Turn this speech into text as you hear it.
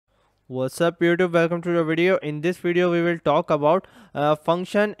What's up YouTube, welcome to the video. In this video we will talk about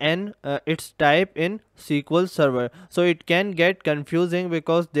function and its type in SQL Server. So it can get confusing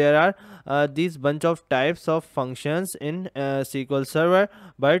because there are these bunch of types of functions in SQL Server,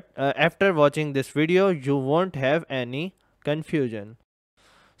 but after watching this video you won't have any confusion.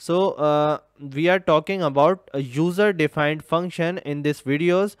 So we are talking about a user defined function in this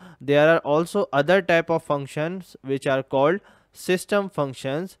videos. There are also other type of functions which are called system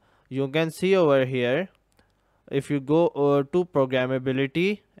functions. You can see over here, if you go to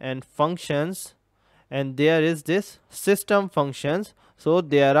programmability and functions, and there is this system functions. So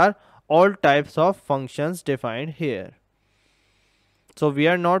there are all types of functions defined here. So we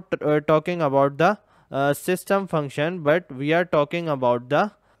are not talking about the system function, but we are talking about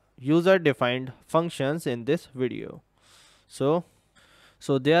the user defined functions in this video. So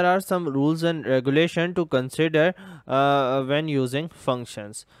there are some rules and regulation to consider when using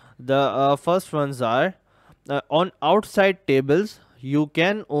functions. The first ones are on outside tables you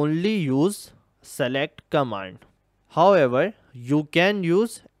can only use select command. However, you can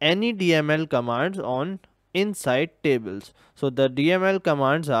use any DML commands on inside tables. So the DML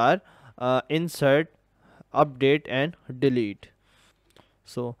commands are insert, update and delete.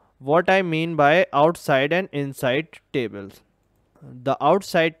 So what I mean by outside and inside tables. The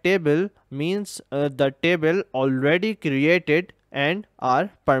outside table means the table already created and are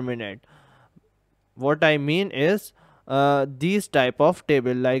permanent. What I mean is these type of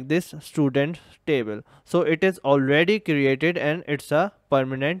table like this student table. So it is already created and it's a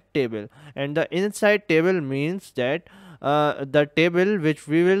permanent table. And the inside table means that the table which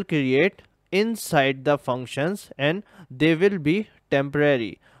we will create inside the functions, and they will be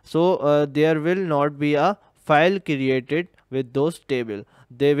temporary. So there will not be a file created with those table.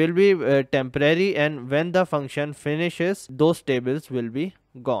 They will be temporary, and when the function finishes those tables will be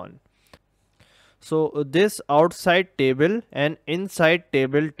gone. So this outside table and inside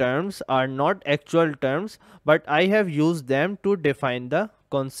table terms are not actual terms, but I have used them to define the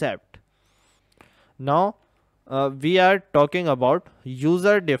concept. Now we are talking about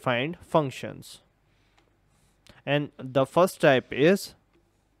user defined functions, and the first type is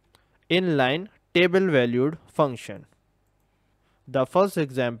inline table valued function. The first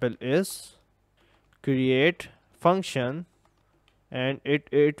example is create function, and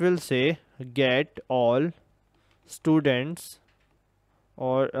it will say get all students,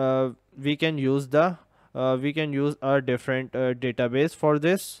 or we can use a different database for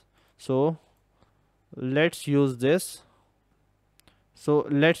this. So let's use this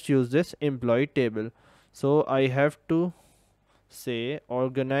employee table. So I have to say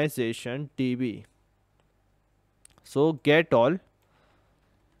organization DB. So get all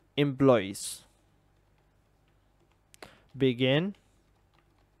employees, begin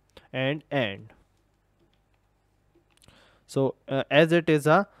and end. So as it is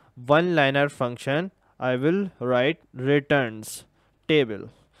a one liner function, I will write returns table.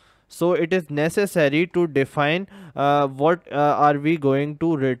 So it is necessary to define what are we going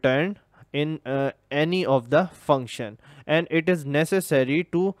to return in any of the function, and it is necessary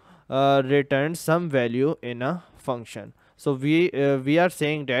to return some value in a function. So we are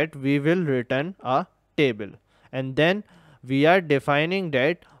saying that we will return a table, and then we are defining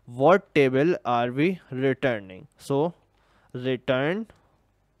that what table are we returning. So return,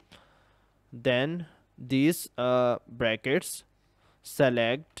 then these brackets,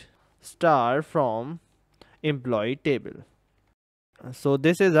 select star from employee table. So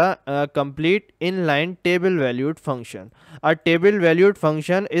this is a complete inline table valued function. A table valued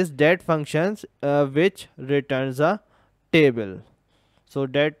function is that functions which returns a table. So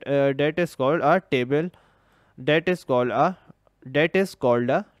that is called a table. That is called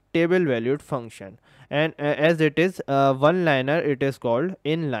a table valued function. And as it is one liner, it is called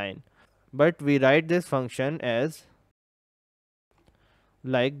inline. But we write this function as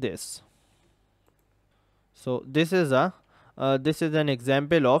like this. So this is an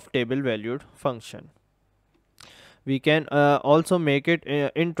example of table valued function. We can also make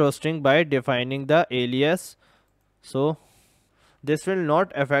it interesting by defining the alias. So this will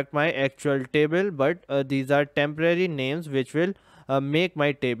not affect my actual table, but these are temporary names which will make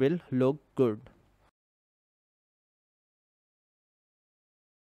my table look good.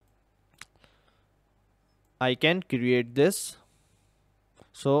 I can create this.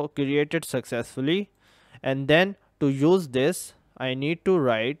 So create it successfully, and then to use this I need to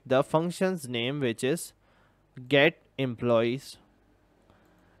write the function's name, which is get employees,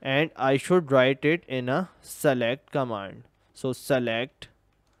 and I should write it in a select command. So select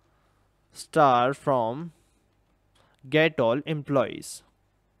star from get all employees.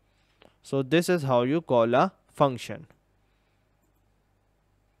 So this is how you call a function.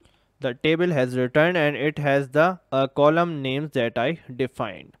 The table has returned and it has the column names that I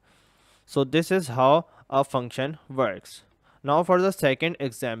defined. So this is how a function works. Now for the second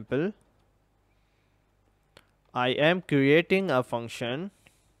example, I am creating a function.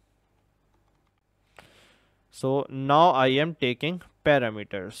 So now I am taking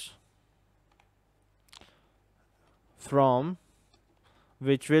parameters from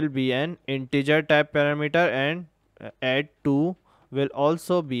which will be an integer type parameter, and add2 will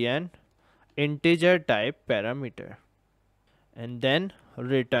also be an integer type parameter, and then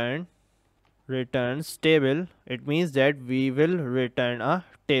returns table. It means that we will return a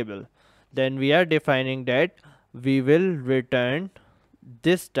table. Then we are defining that we will return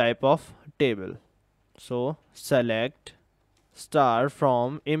this type of table. So select star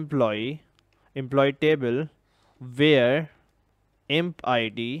from employee table where imp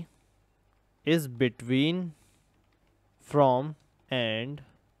id is between from and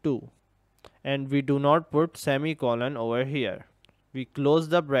to, and we do not put semicolon over here. We close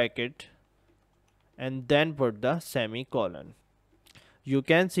the bracket and then put the semicolon. You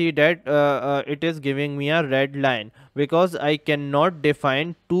can see that it is giving me a red line because I cannot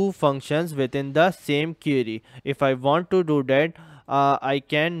define two functions within the same query. If I want to do that, I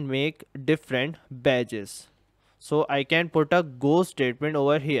can make different badges. So I can put a go statement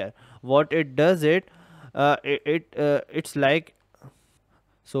over here. What it does, it's like,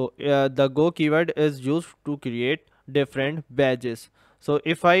 so the go keyword is used to create different badges. So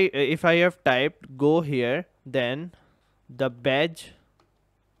if I have typed go here, then the badge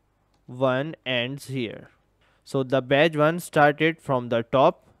 1 ends here. So the badge 1 started from the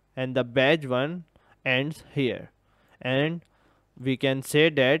top and the badge 1 ends here, and we can say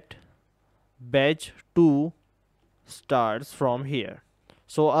that badge 2 starts from here.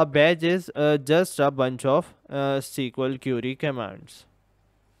 So a badge is just a bunch of SQL query commands.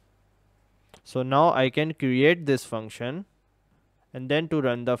 So now I can create this function, and then to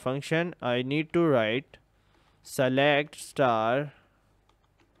run the function I need to write select star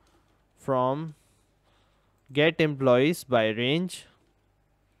from get employees by range,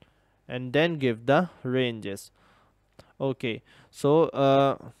 and then give the ranges. Okay,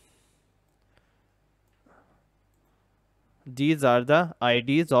 so these are the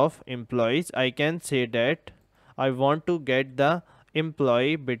IDs of employees. I can say that I want to get the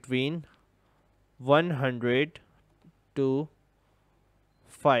employee between 100 to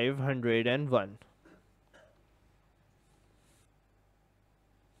 501.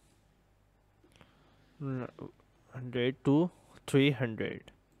 100 to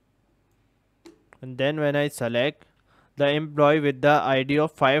 300, and then when I select, the employee with the ID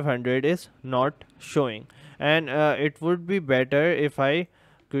of 500 is not showing, and it would be better if I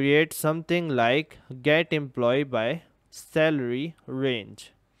create something like get employee by salary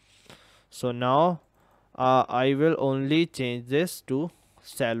range. So now I will only change this to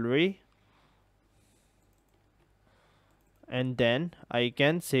salary, and then I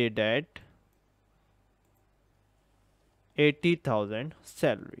can say that 80,000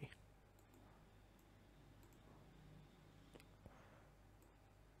 salary.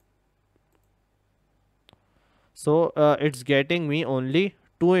 So it's getting me only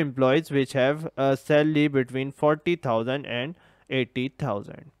two employees which have a salary between 40,000 and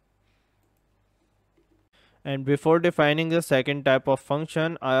 80,000. And before defining the second type of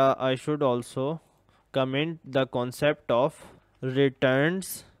function, I should also comment the concept of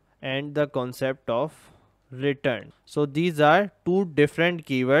returns and the concept of return. So these are two different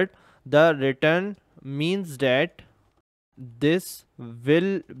keywords. The return means that this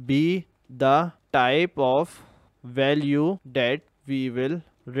will be the type of value that we will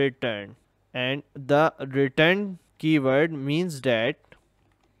return, and the return keyword means that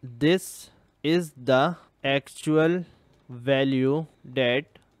this is the actual value that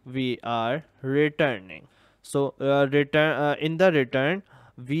we are returning. So in the return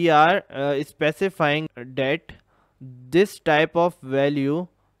we are specifying that this type of value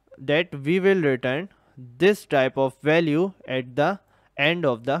that we will return, this type of value at the end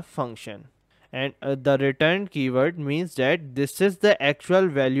of the function, and the return keyword means that this is the actual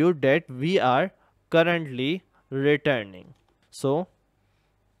value that we are currently returning. So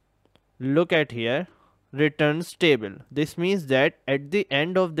look at here, returns table. This means that at the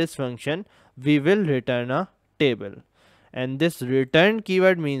end of this function we will return a table, and this return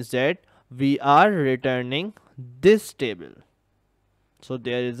keyword means that we are returning this table. So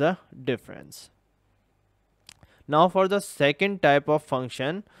there is a difference. Now for the second type of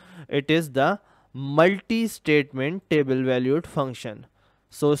function, it is the multi-statement table valued function.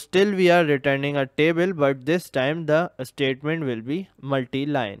 So still we are returning a table, but this time the statement will be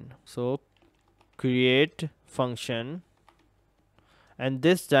multi-line. So create function, and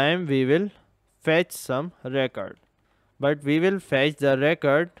this time we will fetch some record, but we will fetch the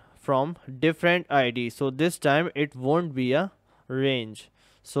record from different ID. So this time it won't be a range.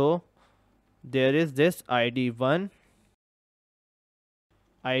 So there is this ID1,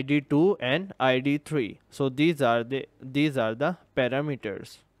 ID2 and ID3. So these are the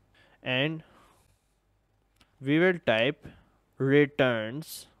parameters, and we will type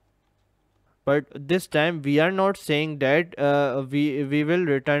returns. But this time we are not saying that we will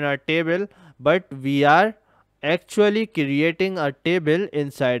return a table, but we are actually creating a table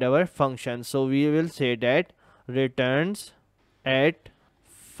inside our function. So we will say that returns at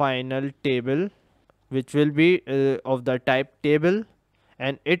final table, which will be of the type table,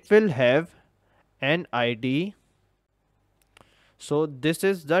 and it will have an ID. So this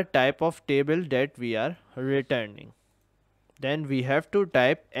is the type of table that we are returning. Then we have to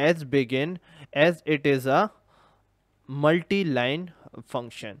type as begin, as it is a multi-line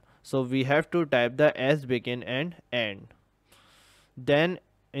function. So we have to type the as begin and end. Then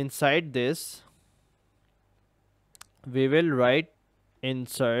inside this we will write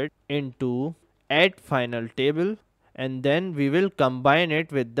insert into add final table, and then we will combine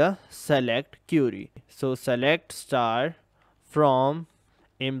it with the select query. So select star from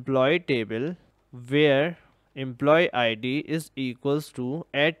employee table, where employee ID is equals to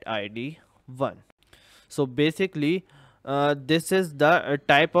add ID 1. So basically this is the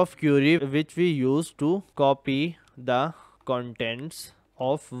type of query which we use to copy the contents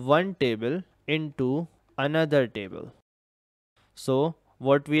of one table into another table. So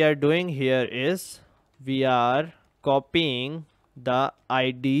what we are doing here is we are copying the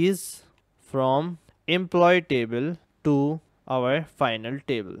IDs from employee table to our final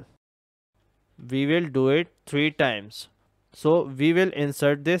table. We will do it 3 times. So we will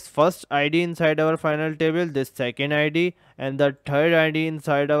insert this first ID inside our final table, this second ID, and the third ID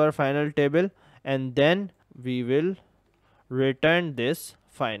inside our final table, and then we will return this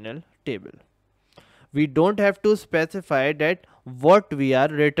final table. We don't have to specify that what we are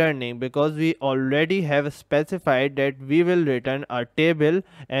returning, because we already have specified that we will return a table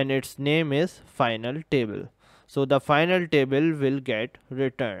and its name is final table. So the final table will get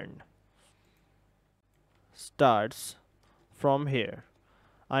returned. Starts from here.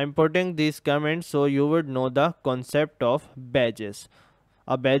 I'm putting these comments so you would know the concept of badges.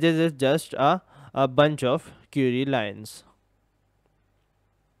 A badges is just a bunch of query lines.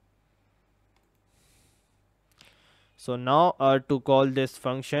 So now to call this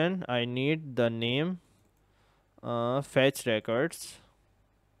function, I need the name fetch records.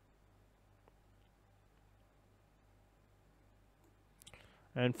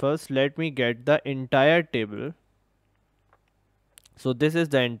 And first let me get the entire table. So this is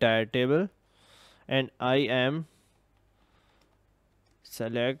the entire table, and I am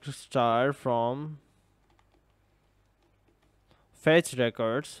select star from fetch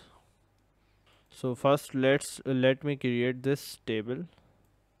records. So first let me create this table.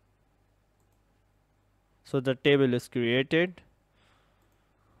 So the table is created,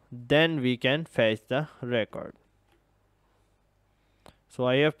 then we can fetch the record. So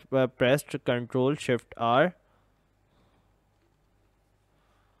I have pressed Ctrl Shift R.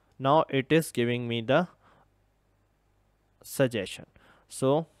 Now it is giving me the suggestion.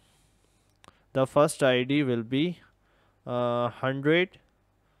 So the first ID will be 100,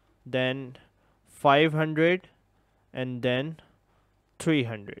 then 500, and then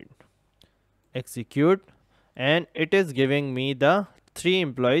 300. Execute, and it is giving me the 3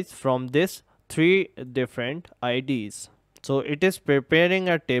 employees from this 3 different IDs. So it is preparing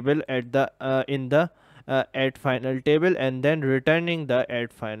a table at the in the add final table, and then returning the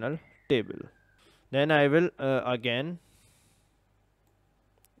add final table. Then I will again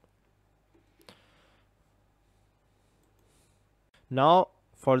now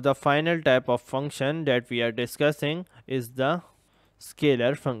for the final type of function that we are discussing is the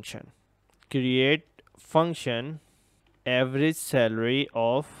scalar function. Create function average salary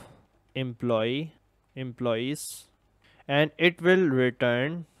of employees, and it will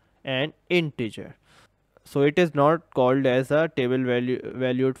return an integer. So it is not called as a table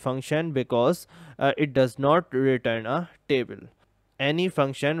valued function, because it does not return a table. Any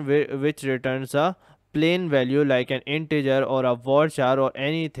function which returns a plain value like an integer or a varchar or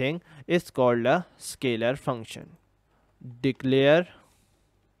anything is called a scalar function. Declare,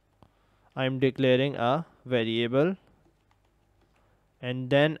 I am declaring a variable, and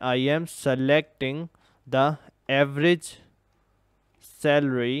then I am selecting the average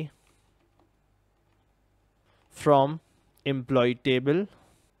salary from employee table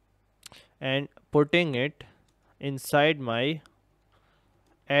and putting it inside my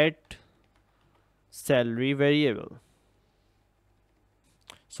add salary variable.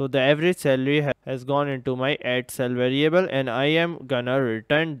 So the average salary has gone into my add cell variable, and I am gonna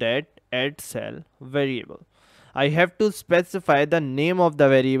return that add cell variable. I have to specify the name of the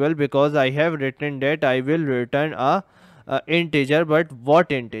variable because I have written that I will return a integer, but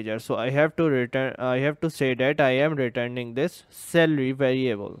what integer? So I have to say that I am returning this salary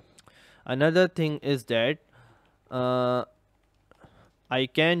variable. Another thing is that uh, I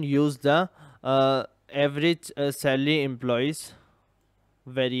can use the average salary employees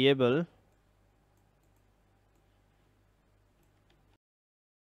variable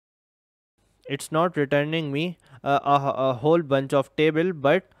it's not returning me a whole bunch of table,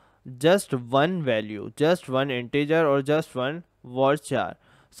 but just one value, just one integer or just one varchar.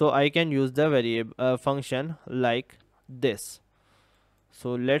 So I can use the variable function like this.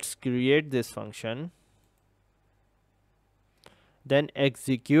 So let's create this function, then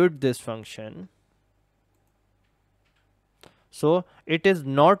execute this function. So it is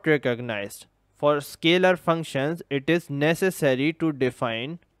not recognized. For scalar functions, it is necessary to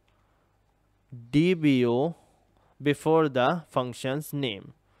define DBO before the function's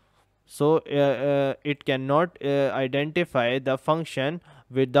name. So it cannot identify the function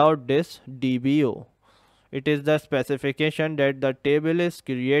without this DBO. It is the specification that the table is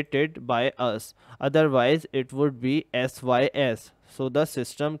created by us. Otherwise, it would be SYS. So the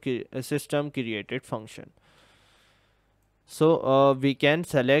system created function. So we can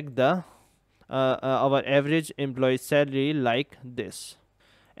select the our average employee salary like this,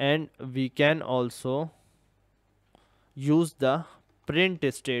 and we can also use the print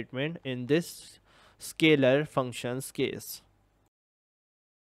statement in this scalar functions case.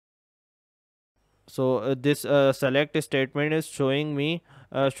 So this select statement is showing me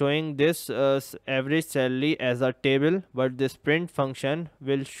showing this average salary as a table, but this print function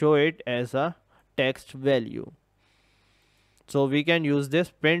will show it as a text value. So we can use this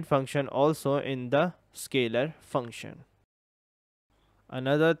print function also in the scalar function.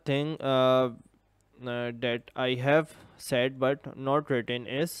 Another thing that I have said but not written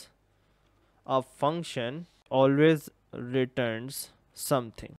is a function always returns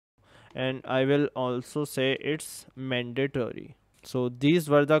something, and I will also say it's mandatory. So these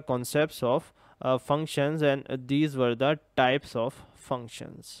were the concepts of functions, and these were the types of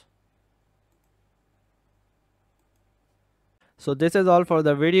functions. So this is all for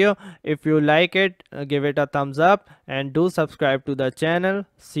the video. If you like it, give it a thumbs up and do subscribe to the channel.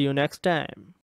 See you next time.